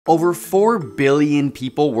Over 4 billion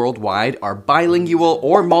people worldwide are bilingual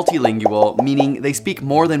or multilingual, meaning they speak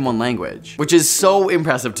more than one language, which is so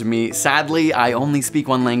impressive to me. Sadly, I only speak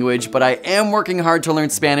one language, but I am working hard to learn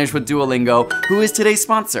Spanish with Duolingo, who is today's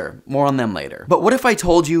sponsor. More on them later. But what if I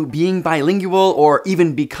told you being bilingual or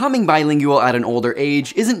even becoming bilingual at an older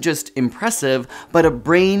age isn't just impressive, but a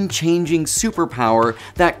brain-changing superpower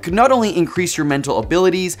that could not only increase your mental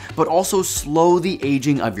abilities, but also slow the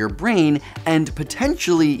aging of your brain and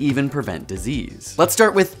potentially even prevent disease. Let's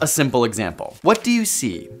start with a simple example. What do you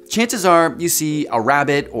see? Chances are you see a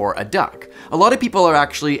rabbit or a duck. A lot of people are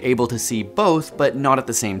actually able to see both, but not at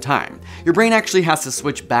the same time. Your brain actually has to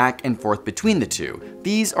switch back and forth between the two.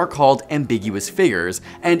 These are called ambiguous figures,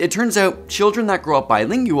 and it turns out children that grow up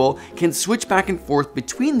bilingual can switch back and forth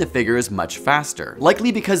between the figures much faster,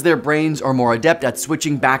 likely because their brains are more adept at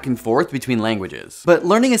switching back and forth between languages. But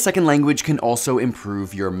learning a second language can also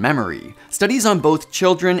improve your memory. Studies on both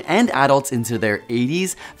children and adults into their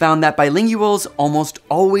 80s found that bilinguals almost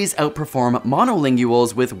always outperform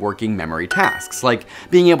monolinguals with working memory tasks, like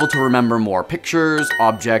being able to remember more pictures,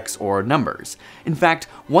 objects, or numbers. In fact,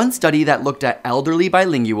 one study that looked at elderly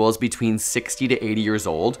bilinguals between 60 to 80 years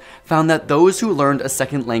old found that those who learned a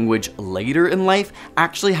second language later in life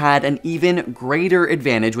actually had an even greater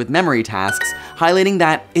advantage with memory tasks, highlighting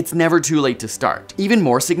that it's never too late to start. Even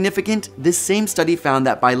more significant, this same study found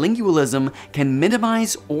that bilingualism can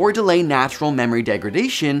minimize or delay natural memory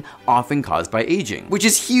degradation, often caused by aging, which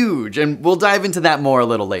is huge, and we'll dive into that more a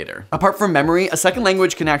little later. Apart from memory, a second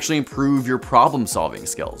language can actually improve your problem-solving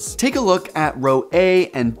skills. Take a look at row A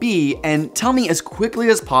and B and tell me as quickly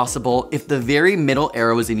as possible if the very middle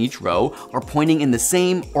arrows in each row are pointing in the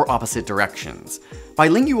same or opposite directions.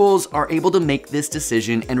 Bilinguals are able to make this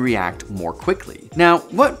decision and react more quickly. Now,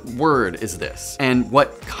 what word is this? And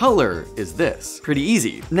what color is this? Pretty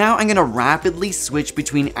easy. Now I'm gonna rapidly switch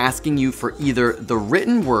between asking you for either the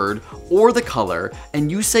written word or the color, and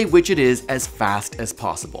you say which it is as fast as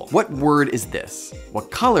possible. What word is this? What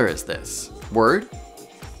color is this? Word,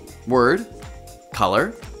 word,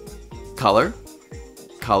 color, color,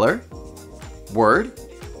 color, word.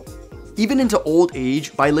 Even into old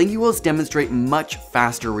age, bilinguals demonstrate much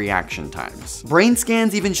faster reaction times. Brain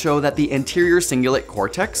scans even show that the anterior cingulate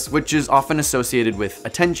cortex, which is often associated with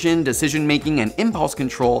attention, decision-making, and impulse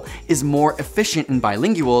control, is more efficient in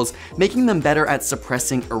bilinguals, making them better at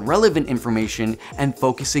suppressing irrelevant information and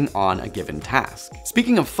focusing on a given task.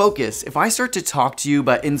 Speaking of focus, if I start to talk to you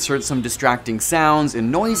but insert some distracting sounds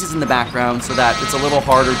and noises in the background so that it's a little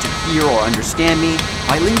harder to hear or understand me,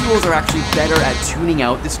 bilinguals are actually better at tuning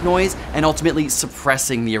out this noise and ultimately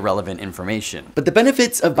suppressing the irrelevant information. But the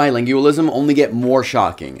benefits of bilingualism only get more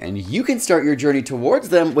shocking, and you can start your journey towards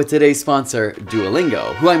them with today's sponsor,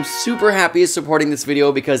 Duolingo, who I'm super happy is supporting this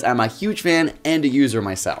video because I'm a huge fan and a user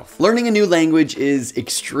myself. Learning a new language is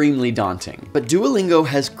extremely daunting, but Duolingo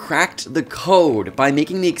has cracked the code by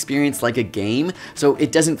making the experience like a game, so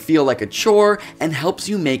it doesn't feel like a chore and helps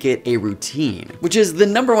you make it a routine, which is the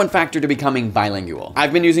 #1 factor to becoming bilingual.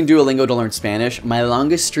 I've been using Duolingo to learn Spanish. My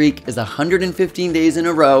longest streak is 115 days in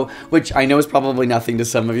a row, which I know is probably nothing to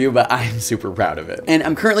some of you, but I'm super proud of it. And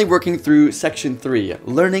I'm currently working through section 3,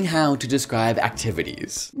 learning how to describe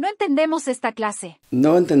activities. No entendemos esta clase.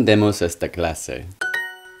 No entendemos esta clase.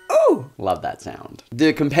 Oh, love that sound.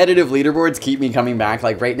 The competitive leaderboards keep me coming back.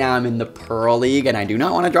 Like right now I'm in the Pearl League and I do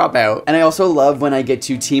not want to drop out. And I also love when I get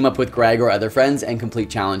to team up with Greg or other friends and complete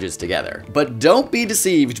challenges together. But don't be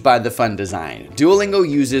deceived by the fun design. Duolingo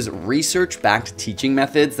uses research-backed teaching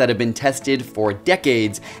methods that have been tested for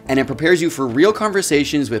decades, and it prepares you for real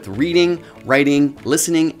conversations with reading, writing,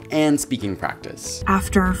 listening, and speaking practice.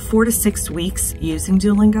 After 4 to 6 weeks using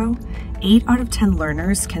Duolingo, 8 out of 10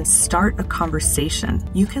 learners can start a conversation.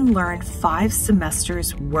 You can learn 5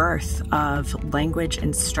 semesters worth of language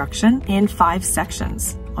instruction in 5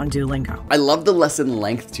 sections on Duolingo. I love the lesson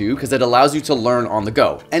length too, because it allows you to learn on the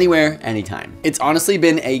go, anywhere, anytime. It's honestly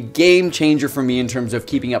been a game changer for me in terms of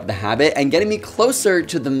keeping up the habit and getting me closer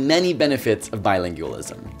to the many benefits of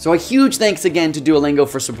bilingualism. So a huge thanks again to Duolingo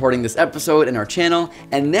for supporting this episode and our channel.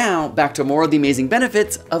 And now back to more of the amazing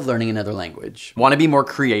benefits of learning another language. Want to be more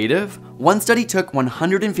creative? One study took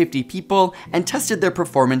 150 people and tested their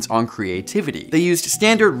performance on creativity. They used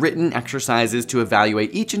standard written exercises to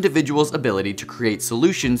evaluate each individual's ability to create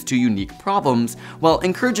solutions solutions to unique problems while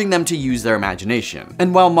encouraging them to use their imagination.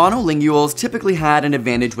 And while monolinguals typically had an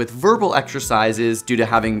advantage with verbal exercises due to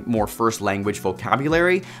having more first language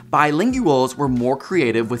vocabulary, bilinguals were more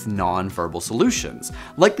creative with non-verbal solutions,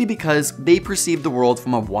 likely because they perceived the world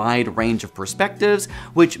from a wide range of perspectives,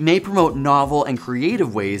 which may promote novel and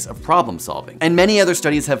creative ways of problem solving. And many other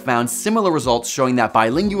studies have found similar results showing that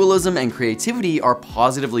bilingualism and creativity are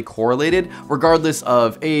positively correlated regardless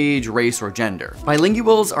of age, race, or gender.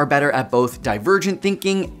 Bilinguals are better at both divergent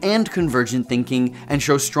thinking and convergent thinking and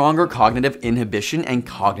show stronger cognitive inhibition and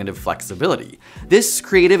cognitive flexibility. This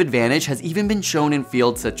creative advantage has even been shown in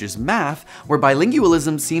fields such as math, where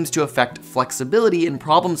bilingualism seems to affect flexibility in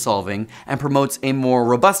problem solving and promotes a more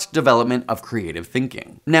robust development of creative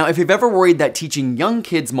thinking. Now, if you've ever worried that teaching young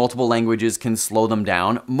kids multiple languages can slow them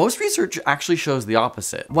down, most research actually shows the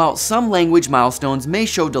opposite. While some language milestones may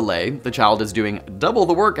show delay, the child is doing double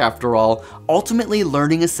the work after all, ultimately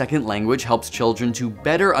learning a second language helps children to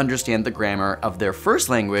better understand the grammar of their first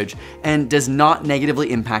language and does not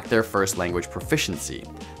negatively impact their first language proficiency.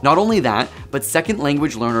 Not only that, but second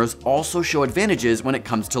language learners also show advantages when it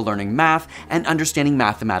comes to learning math and understanding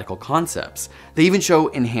mathematical concepts. They even show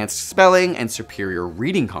enhanced spelling and superior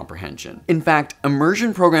reading comprehension. In fact,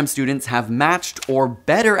 immersion program students have matched or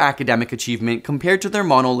better academic achievement compared to their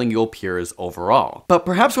monolingual peers overall. But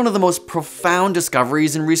perhaps one of the most profound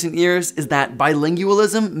discoveries in recent years is that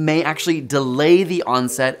bilingualism may actually delay the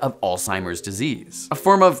onset of Alzheimer's disease, a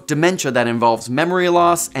form of dementia that involves memory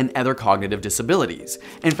loss and other cognitive disabilities.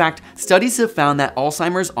 In fact, studies have found that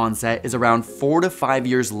Alzheimer's onset is around 4 to 5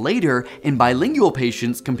 years later in bilingual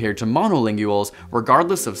patients compared to monolinguals,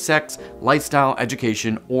 regardless of sex, lifestyle,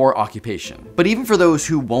 education, or occupation. But even for those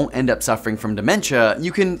who won't end up suffering from dementia,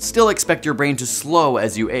 you can still expect your brain to slow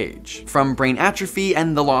as you age, from brain atrophy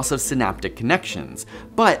and the loss of synaptic connections.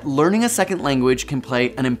 But learning a second language can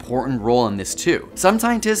play an important role in this too. Some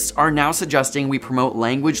scientists are now suggesting we promote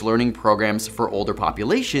language learning programs for older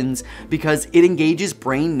populations because it engages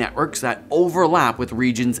brain networks that overlap with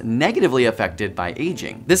regions negatively affected by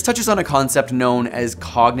aging. This touches on a concept known as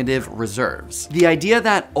cognitive reserves. The idea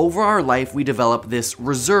that over our life we develop this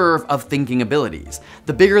reserve of thinking abilities.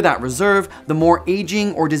 The bigger that reserve, the more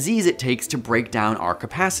aging or disease it takes to break down our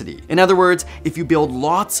capacity. In other words, if you build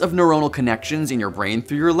lots of neuronal connections in your brain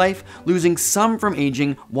through your life, losing some from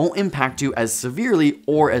aging won't impact you as severely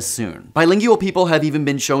or as soon. Bilingual people have even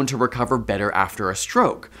been shown to recover better after a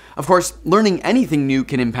stroke. Of course, learning anything new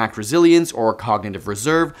can impact resilience or cognitive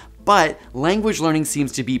reserve, but language learning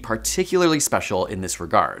seems to be particularly special in this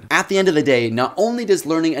regard. At the end of the day, not only does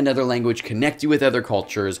learning another language connect you with other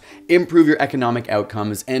cultures, improve your economic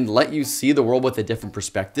outcomes, and let you see the world with a different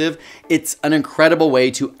perspective, it's an incredible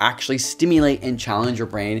way to actually stimulate and challenge your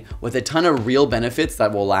brain with a ton of real benefits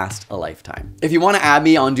that will last a lifetime. If you want to add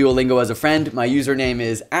me on Duolingo as a friend, my username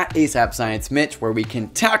is @AsapSCIENCE where we can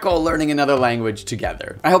tackle learning another language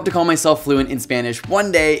together. I hope to call myself fluent in Spanish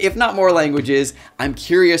one day, if not more languages. I'm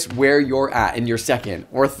curious where you're at in your second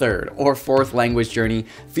or third or fourth language journey.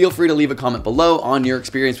 Feel free to leave a comment below on your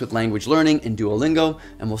experience with language learning in Duolingo,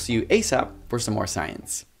 and we'll see you ASAP for some more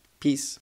science. Peace.